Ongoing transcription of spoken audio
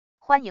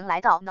欢迎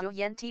来到Nha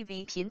Uyen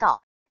TV 频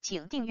道，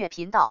请订阅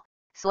频道，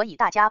所以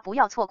大家不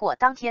要错过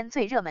当天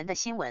最热门的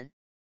新闻。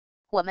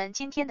我们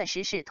今天的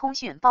时事通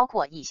讯包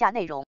括以下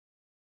内容：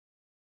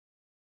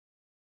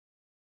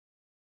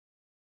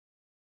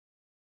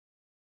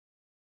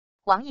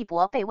王一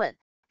博被问，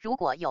如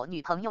果有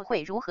女朋友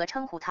会如何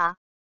称呼她？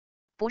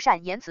不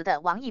善言辞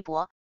的王一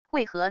博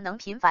为何能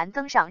频繁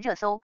登上热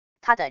搜？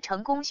他的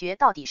成功学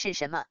到底是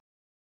什么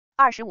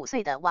？25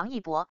岁的王一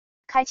博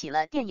开启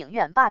了电影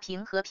院霸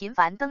屏和频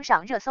繁登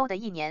上热搜的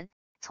一年，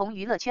从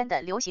娱乐圈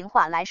的流行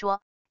话来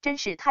说，真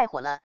是太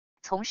火了；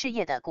从事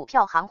业的股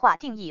票行话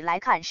定义来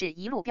看，是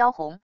一路飙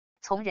红；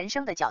从人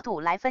生的角度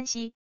来分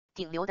析，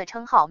顶流的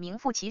称号名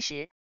副其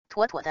实，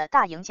妥妥的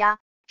大赢家，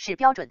是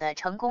标准的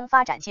成功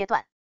发展阶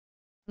段。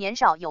年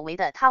少有为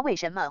的他为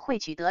什么会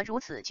取得如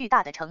此巨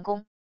大的成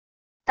功？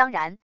当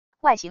然，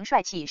外形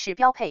帅气是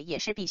标配也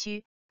是必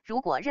须，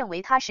如果认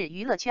为他是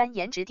娱乐圈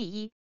颜值第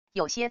一，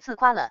有些自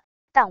夸了，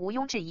但毋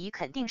庸置疑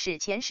肯定是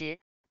前10。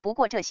不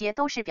过这些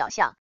都是表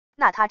象，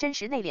那他真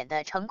实内敛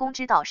的成功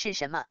之道是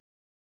什么？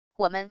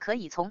我们可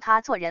以从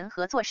他做人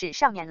和做事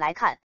上面来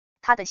看，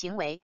他的行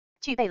为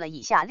具备了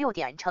以下6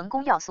点成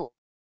功要素。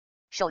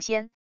首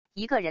先，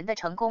一个人的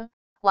成功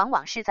往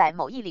往是在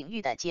某一领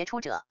域的杰出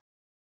者。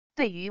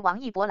对于王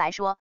一博来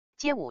说，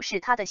街舞是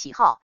他的喜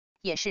好，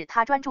也是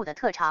他专注的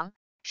特长。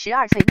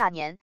12岁那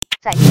年，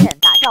在医院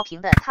打吊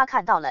瓶的他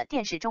看到了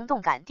电视中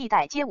动感地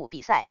带街舞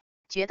比赛，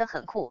觉得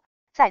很酷，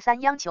再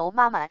三央求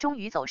妈妈终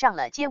于走上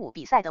了街舞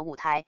比赛的舞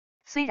台。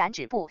虽然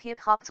止步hip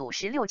hop 组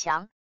16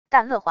强，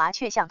但乐华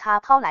却向他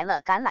抛来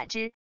了橄榄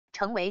枝，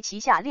成为旗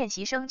下练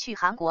习生去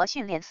韩国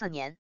训练4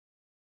年。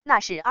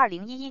那是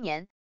2011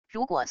年，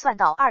如果算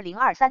到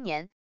2023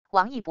年，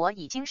王一博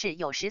已经是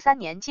有13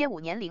年街舞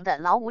年龄的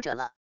老舞者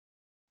了。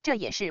这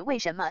也是为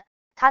什么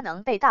他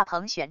能被大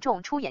鹏选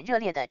中出演热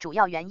烈的主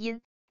要原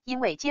因，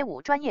因为街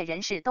舞专业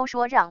人士都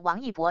说让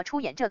王一博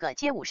出演这个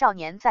街舞少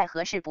年再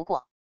合适不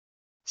过。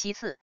其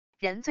次，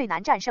人最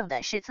难战胜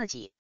的是自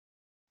己，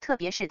特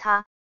别是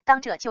他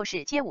当这就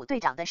是街舞队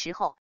长的时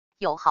候，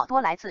有好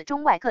多来自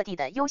中外各地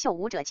的优秀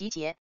舞者集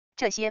结，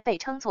这些被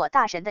称作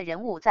大神的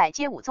人物在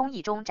街舞综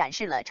艺中展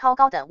示了超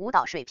高的舞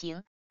蹈水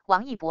平。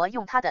王一博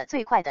用他的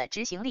最快的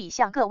执行力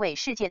向各位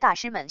世界大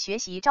师们学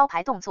习招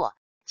牌动作，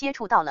接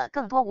触到了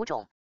更多舞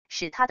种，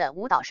使他的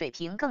舞蹈水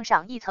平更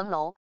上一层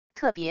楼。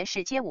特别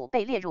是街舞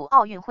被列入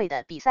奥运会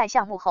的比赛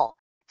项目后，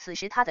此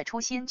时他的初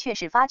心却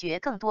是发掘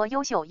更多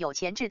优秀有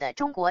潜质的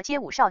中国街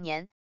舞少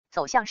年，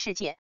走向世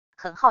界。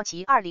很好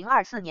奇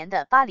2024年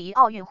的巴黎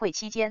奥运会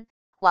期间，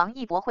王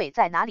一博会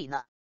在哪里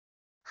呢？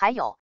还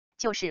有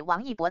就是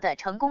王一博的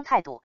成功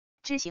态度，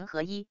知行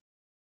合一。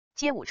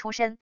街舞出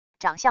身，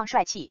长相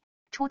帅气，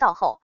出道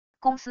后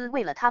公司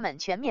为了他们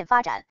全面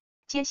发展，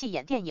接戏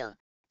演电影。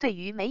对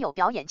于没有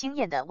表演经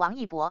验的王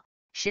一博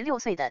，16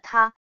岁的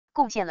他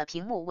贡献了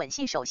屏幕吻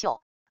戏首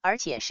秀，而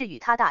且是与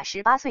他大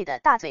18岁的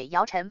大嘴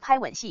姚晨拍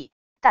吻戏，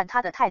但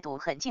他的态度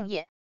很敬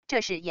业，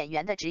这是演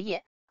员的职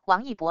业。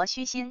王一博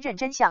虚心认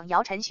真向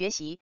姚晨学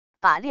习，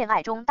把恋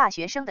爱中大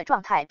学生的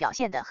状态表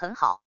现得很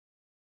好。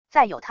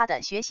再有他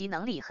的学习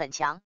能力很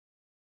强，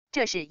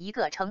这是一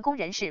个成功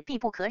人士必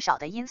不可少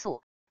的因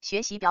素。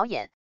学习表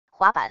演、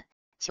滑板、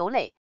球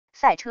类、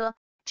赛车，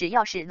只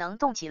要是能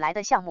动起来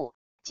的项目，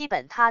基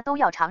本他都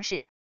要尝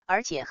试，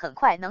而且很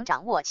快能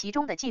掌握其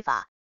中的技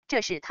法，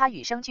这是他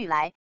与生俱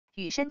来、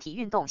与身体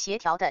运动协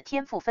调的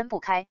天赋分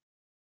不开。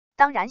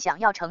当然想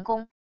要成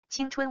功，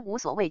青春无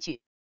所畏惧。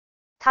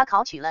他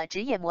考取了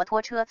职业摩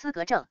托车资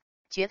格证，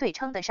绝对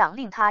称得上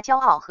令他骄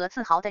傲和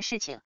自豪的事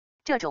情。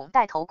这种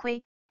戴头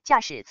盔，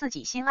驾驶自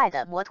己心爱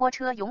的摩托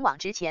车勇往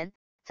直前，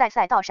在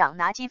赛道上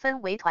拿积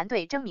分为团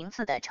队争名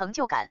次的成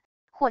就感，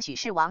或许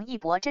是王一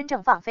博真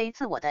正放飞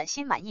自我的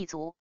心满意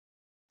足。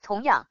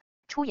同样，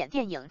出演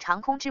电影《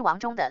长空之王》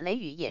中的雷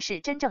雨也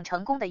是真正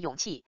成功的勇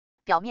气。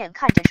表面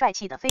看着帅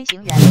气的飞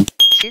行员，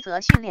实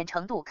则训练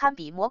程度堪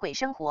比魔鬼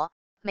生活，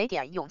没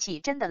点勇气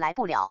真的来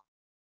不了。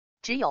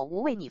只有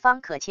无畏逆方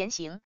可前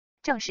行，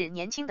正是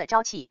年轻的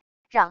朝气，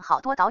让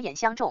好多导演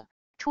相中，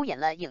出演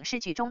了影视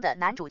剧中的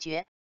男主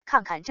角。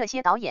看看这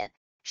些导演，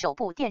首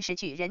部电视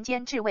剧《人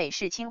间至味》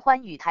是清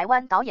欢与台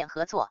湾导演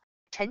合作，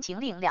陈情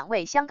令2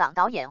位香港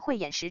导演慧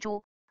眼识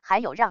珠，还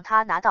有让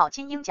他拿到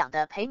金鹰奖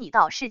的《陪你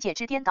到世界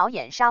之巅》导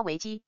演沙维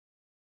基。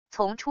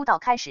从出道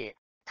开始，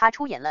他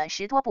出演了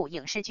10多部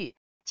影视剧，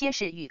皆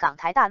是与港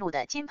台大陆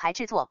的金牌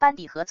制作班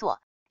底合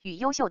作，与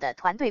优秀的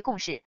团队共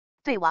事，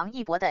对王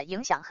一博的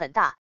影响很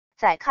大。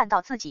在看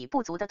到自己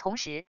不足的同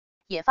时，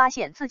也发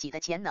现自己的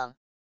潜能。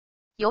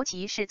尤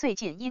其是最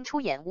近因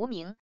出演《无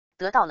名》，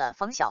得到了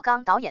冯小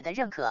刚导演的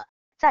认可，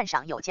赞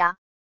赏有加。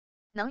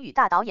能与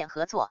大导演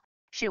合作，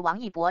是王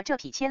一博这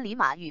匹千里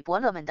马与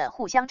伯乐们的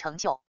互相成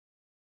就。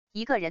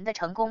一个人的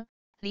成功，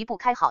离不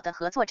开好的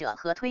合作者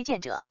和推荐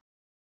者。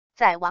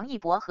在王一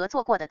博合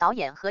作过的导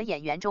演和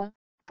演员中，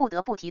不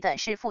得不提的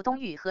是傅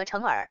东育和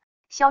程耳、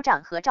肖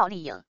战和赵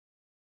丽颖。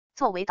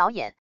作为导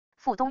演，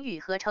傅东育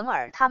和程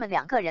耳他们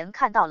2个人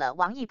看到了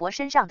王一博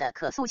身上的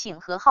可塑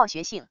性和好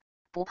学性，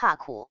不怕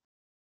苦。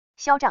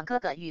肖战哥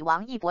哥与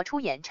王一博出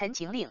演《陈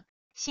情令》，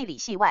戏里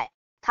戏外，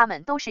他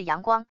们都是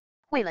阳光，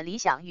为了理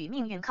想与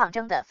命运抗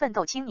争的奋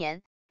斗青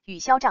年，与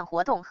肖战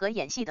活动和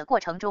演戏的过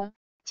程中，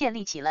建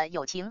立起了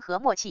友情和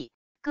默契。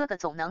哥哥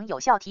总能有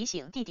效提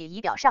醒弟弟仪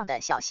表上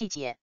的小细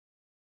节。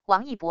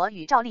王一博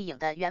与赵丽颖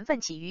的缘分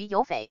起于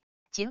有翡，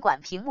尽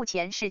管屏幕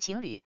前是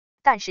情侣，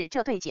但是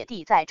这对姐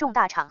弟在重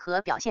大场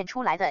合表现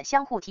出来的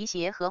相互提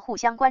携和互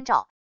相关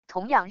照，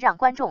同样让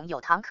观众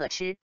有糖可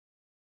吃。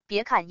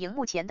别看荧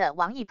幕前的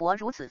王一博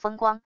如此风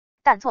光，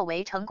但作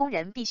为成功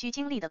人必须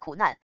经历的苦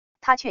难，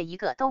他却一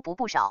个都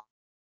不少。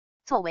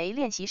作为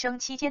练习生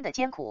期间的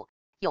艰苦，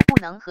有不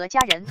能和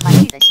家人团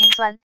聚的辛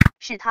酸，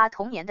是他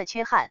童年的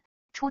缺憾。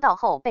出道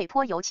后被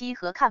泼油漆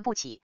和看不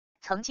起，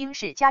曾经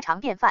是家常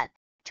便饭。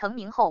成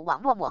名后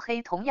网络抹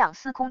黑同样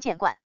司空见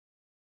惯。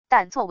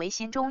但作为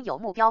心中有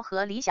目标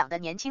和理想的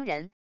年轻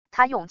人，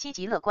他用积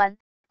极乐观、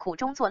苦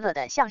中作乐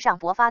的向上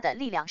勃发的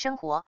力量生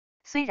活。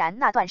虽然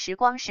那段时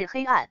光是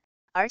黑暗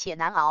而且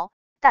难熬，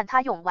但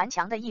他用顽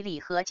强的毅力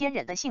和坚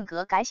韧的性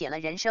格改写了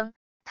人生。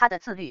他的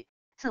自律、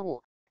自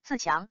悟、自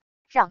强，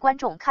让观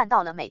众看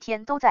到了每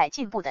天都在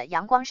进步的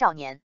阳光少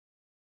年。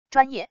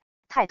专业、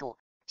态度、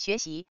学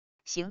习、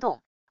行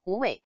动、无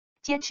畏、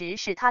坚持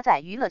是他在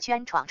娱乐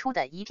圈闯出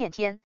的一片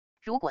天。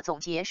如果总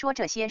结说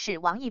这些是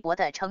王一博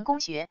的成功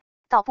学，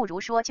倒不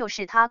如说就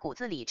是他骨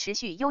子里持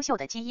续优秀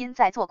的基因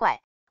在作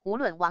怪。无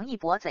论王一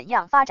博怎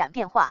样发展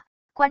变化，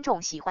观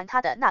众喜欢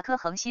他的那颗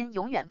恒心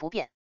永远不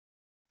变。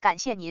感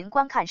谢您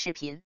观看视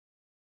频。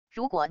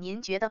如果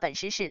您觉得本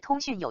时事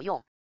通讯有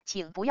用，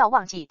请不要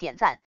忘记点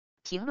赞、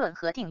评论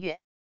和订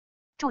阅。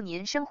祝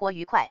您生活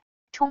愉快，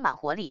充满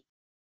活力。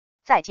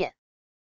再见。